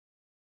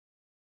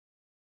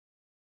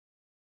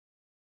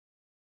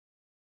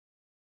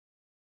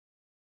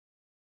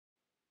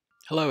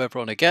Hello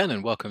everyone again,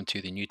 and welcome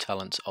to the New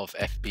Talents of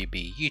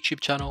FBB YouTube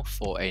channel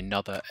for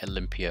another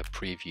Olympia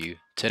preview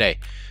today.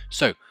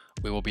 So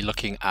we will be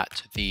looking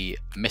at the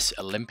Miss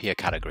Olympia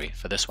category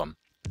for this one.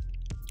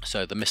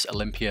 So the Miss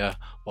Olympia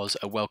was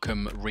a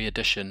welcome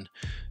re-addition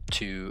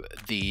to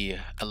the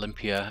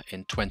Olympia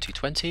in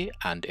 2020,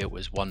 and it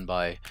was won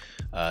by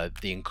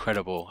the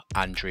incredible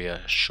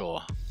Andrea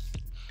Shaw.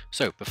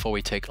 So before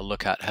we take a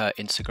look at her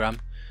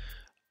Instagram,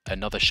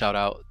 another shout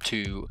out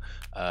to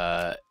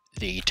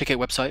the ticket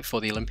website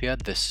for the Olympia.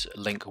 This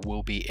link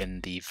will be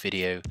in the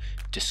video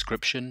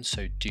description,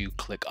 so do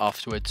click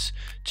afterwards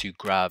to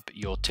grab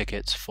your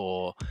tickets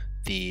for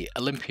the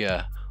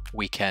Olympia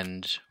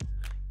weekend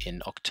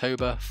in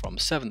October from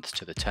 7th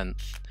to the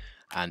 10th,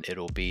 and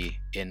it'll be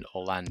in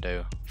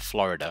Orlando,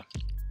 Florida.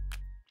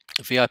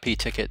 VIP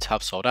tickets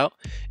have sold out,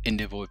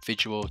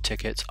 individual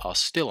tickets are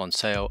still on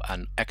sale,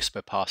 and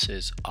expo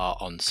passes are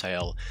on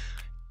sale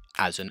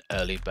as an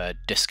early bird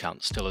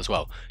discount still as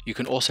well. You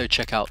can also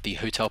check out the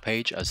hotel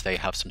page, as they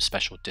have some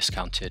special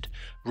discounted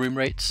room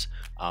rates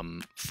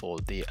for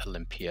the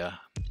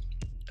Olympia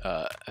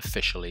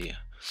officially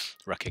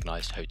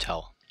recognized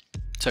hotel.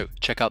 So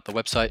check out the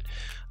website,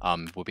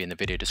 will be in the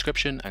video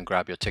description, and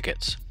grab your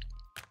tickets.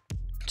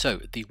 So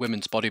the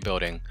women's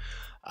bodybuilding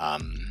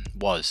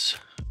was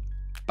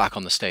back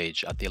on the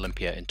stage at the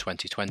Olympia in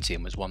 2020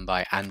 and was won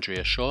by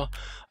Andrea Shaw,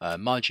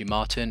 Margie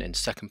Martin in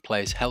second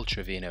place, Hel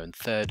Trevino in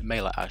third,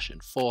 Mayla Ash in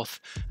fourth,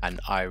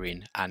 and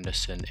Irene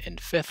Anderson in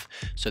fifth.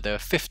 So there are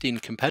 15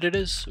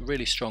 competitors, a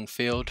really strong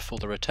field for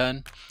the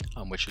return,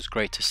 which was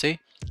great to see.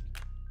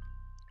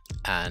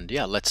 And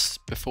yeah,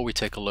 before we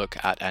take a look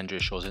at Andrea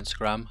Shaw's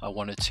Instagram, I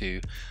wanted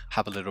to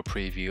have a little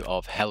preview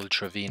of Hel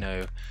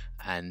Trevino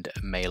and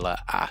Mayla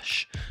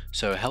Ash.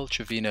 So Hel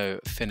Trevino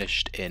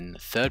finished in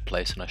third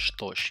place, and I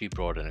thought she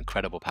brought an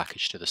incredible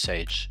package to the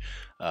stage.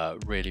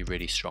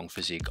 Really strong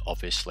physique,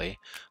 obviously.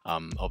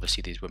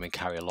 Obviously these women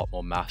carry a lot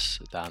more mass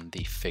than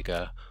the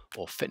figure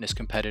or fitness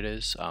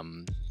competitors.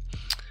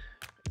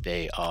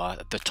 They are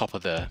at the top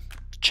of the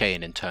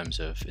chain in terms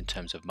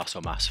of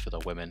muscle mass for the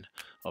women.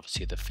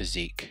 Obviously the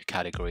physique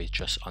category is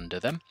just under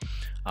them,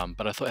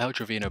 but I thought Hel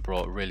Trevino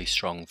brought a really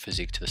strong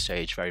physique to the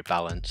stage, very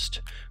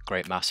balanced,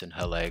 great mass in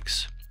her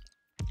legs.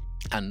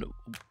 And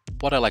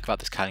what I like about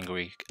this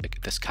category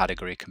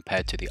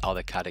compared to the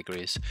other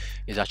categories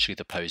is actually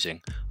the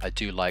posing. I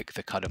do like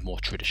the kind of more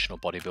traditional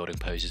bodybuilding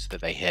poses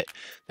that they hit.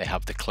 They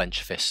have the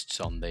clenched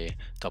fists on the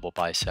double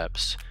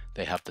biceps,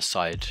 they have the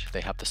side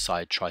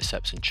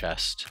triceps and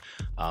chest,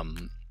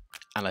 and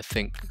I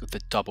think the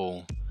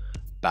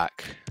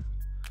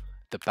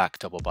back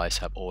double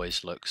bicep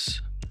always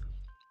looks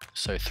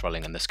so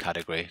thrilling in this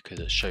category because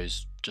it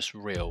shows just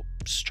real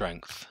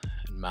strength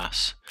and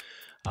mass.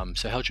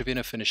 So Hel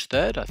Trevino finished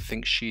third. I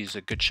think she's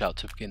a good shout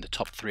to be in the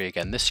top 3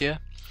 again this year.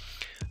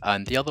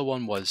 And the other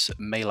one was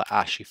Mayla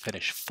Ash, who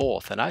finished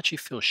fourth, and I actually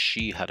feel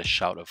she had a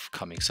shout of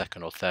coming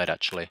second or third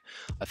actually.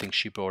 I think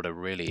she brought a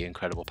really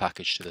incredible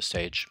package to the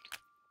stage.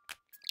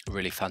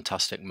 Really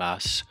fantastic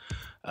mass,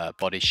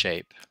 body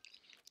shape,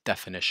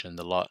 definition,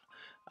 the lot.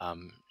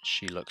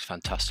 She looked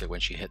fantastic when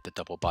she hit the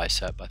double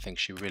bicep. I think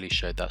she really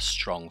showed that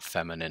strong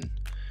feminine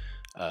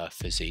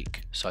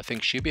physique. So I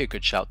think she'd be a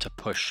good shout to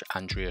push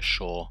Andrea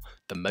Shaw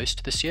the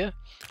most this year.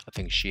 I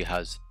think she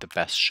has the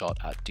best shot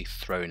at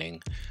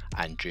dethroning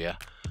Andrea.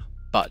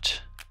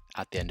 But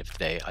at the end of the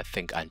day, I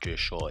think Andrea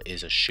Shaw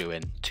is a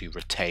shoo-in to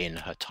retain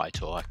her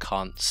title. I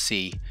can't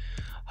see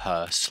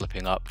her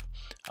slipping up.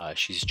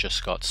 She's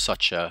just got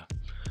such a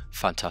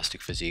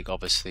fantastic physique,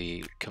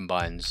 obviously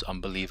combines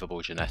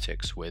unbelievable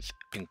genetics with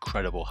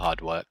incredible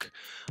hard work.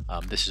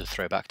 This is a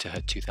throwback to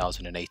her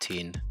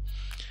 2018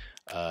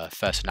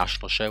 first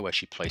national show where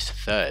she placed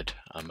third.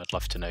 I'd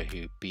love to know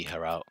who beat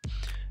her out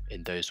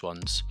in those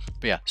ones.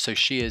 But yeah, so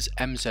she is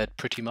MZ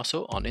Pretty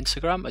Muscle on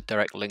Instagram. A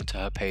direct link to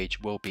her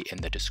page will be in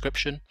the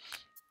description.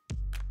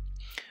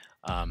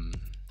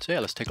 So yeah,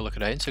 let's take a look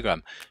at her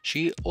Instagram.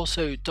 She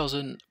also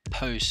doesn't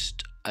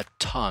post a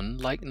ton,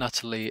 like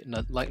Natalia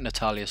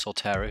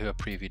Soltero, who I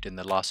previewed in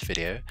the last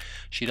video.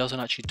 She doesn't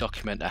actually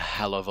document a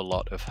hell of a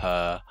lot of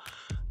her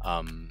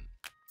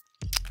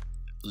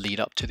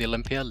lead up to the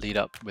Olympia, lead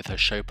up with her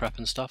show prep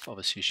and stuff.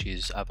 Obviously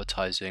she's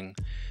advertising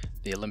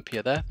the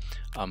Olympia there,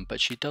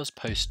 but she does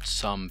post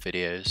some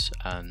videos,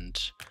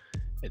 and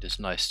it is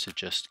nice to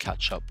just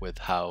catch up with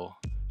how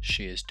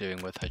she is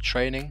doing with her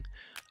training.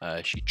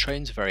 She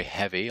trains very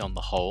heavy on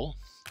the whole.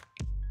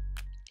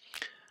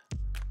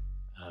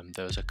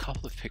 There was a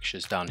couple of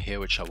pictures down here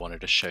which I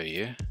wanted to show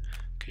you,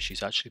 because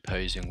she's actually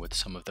posing with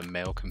some of the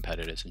male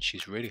competitors and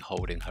she's really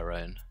holding her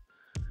own.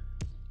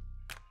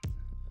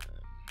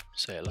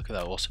 So yeah, look at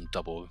that awesome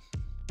double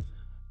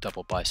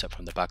bicep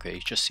from the back there. You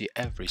just see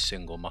every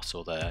single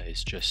muscle there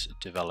is just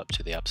developed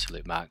to the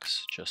absolute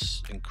max.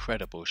 Just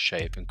incredible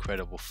shape,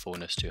 incredible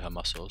fullness to her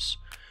muscles.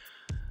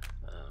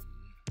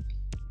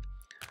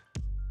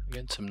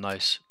 Again, some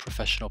nice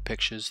professional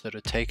pictures that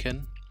are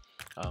taken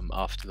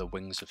after the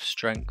Wings of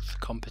Strength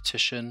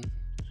competition.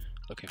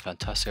 Looking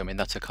fantastic. I mean,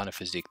 that's the kind of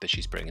physique that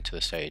she's bringing to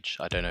the stage.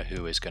 I don't know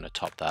who is going to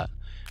top that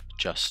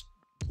just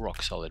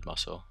rock solid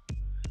muscle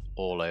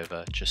all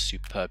over, just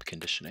superb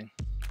conditioning.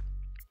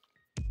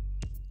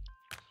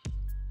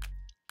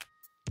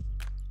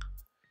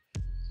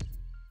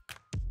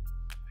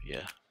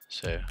 Yeah,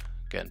 so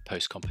again,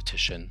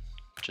 post-competition,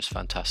 just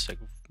fantastic,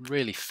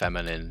 really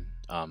feminine,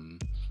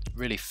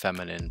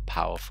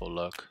 powerful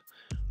look,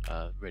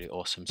 really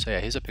awesome. So yeah,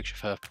 here's a picture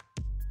of her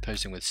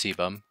posing with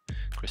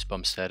Chris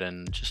Bumstead,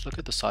 and just look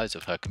at the size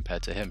of her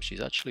compared to him.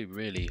 She's actually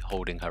really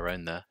holding her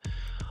own there.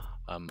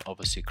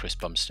 Obviously Chris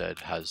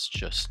Bumstead has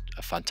just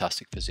a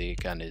fantastic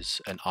physique and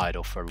is an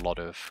idol for a lot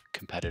of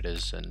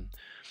competitors and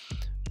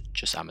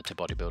just amateur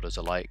bodybuilders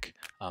alike,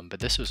 but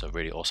this was a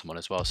really awesome one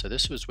as well. So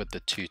this was with the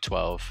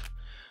 212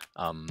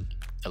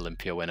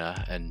 Olympia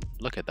winner, and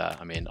look at that.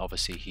 I mean,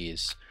 obviously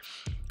he's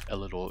a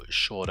little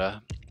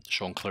shorter,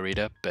 Sean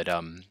Clarida, but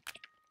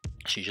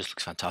she just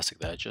looks fantastic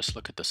there. Just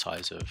look at the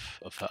size of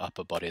her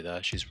upper body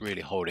there. She's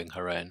really holding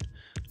her own,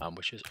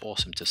 which is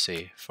awesome to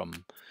see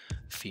from a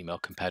female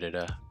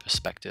competitor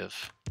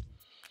perspective.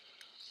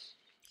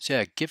 So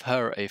yeah, give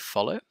her a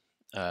follow,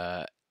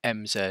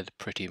 MZ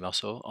Pretty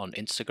Muscle on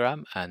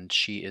Instagram, and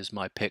she is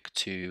my pick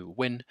to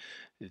win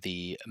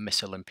the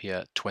Miss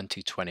Olympia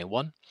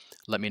 2021.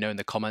 Let me know in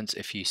the comments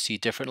if you see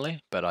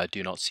differently, but I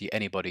do not see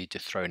anybody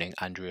dethroning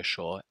Andrea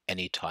Shaw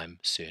anytime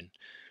soon.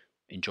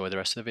 Enjoy the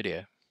rest of the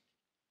video.